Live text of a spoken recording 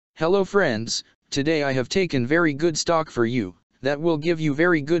Hello friends, today I have taken very good stock for you, that will give you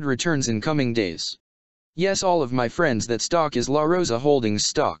very good returns in coming days. Yes, all of my friends, that stock is La Rosa Holdings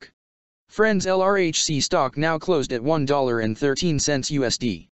stock. Friends, LRHC stock now closed at $1.13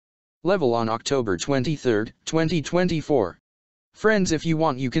 USD. Level on October 23, 2024. Friends, if you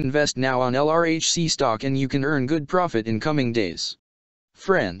want, you can invest now on LRHC stock and you can earn good profit in coming days.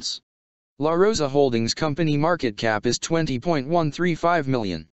 Friends, La Rosa Holdings company market cap is 20.135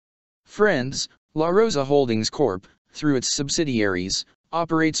 million. Friends, La Rosa Holdings Corp., through its subsidiaries,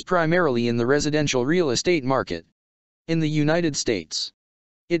 operates primarily in the residential real estate market. In the United States,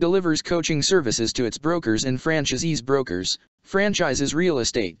 it delivers coaching services to its brokers and franchisees, brokers, franchises real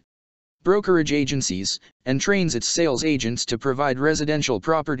estate, brokerage agencies, and trains its sales agents to provide residential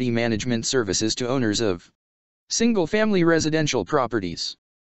property management services to owners of single-family residential properties.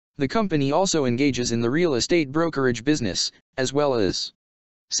 The company also engages in the real estate brokerage business, as well as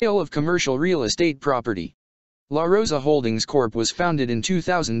sale of commercial real estate property. La Rosa Holdings Corp. was founded in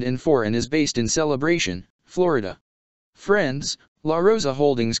 2004 and is based in Celebration, Florida. Friends, La Rosa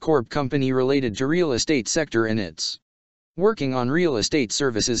Holdings Corp. company related to real estate sector and its working on real estate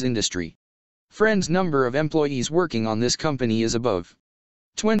services industry. Friends, number of employees working on this company is above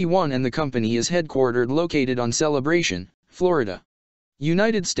 21 and the company is headquartered located on Celebration, Florida,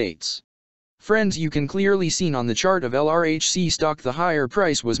 United States. Friends, you can clearly see on the chart of LRHC stock the higher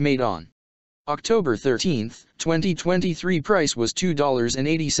price was made on October 13, 2023. Price was $2.80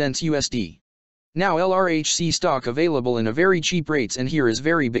 USD. Now LRHC stock available in a very cheap rates, and here is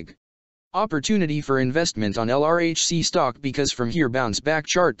very big opportunity for investment on LRHC stock because from here bounce back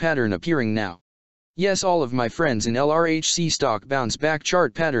chart pattern appearing now. Yes, all of my friends, in LRHC stock bounce back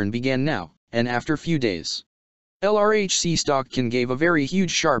chart pattern began now, and after few days, LRHC stock can give a very huge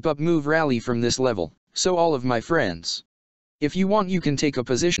sharp up move rally from this level. So all of my friends, if you want, you can take a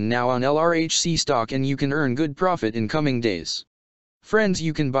position now on LRHC stock and you can earn good profit in coming days. Friends,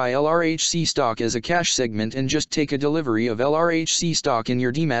 you can buy LRHC stock as a cash segment and just take a delivery of LRHC stock in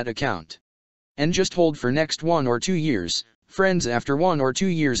your demat account. And just hold for next 1 or 2 years. Friends, after 1 or 2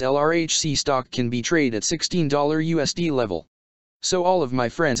 years LRHC stock can be traded at $16 USD level. So all of my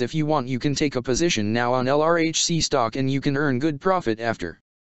friends, if you want, you can take a position now on LRHC stock and you can earn good profit after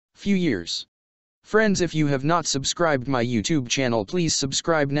few years. Friends, if you have not subscribed my YouTube channel, please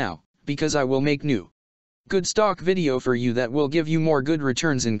subscribe now, because I will make new good stock video for you that will give you more good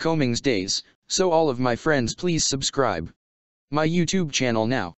returns in coming days. So all of my friends, please subscribe my YouTube channel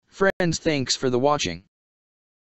now. Friends, thanks for the watching.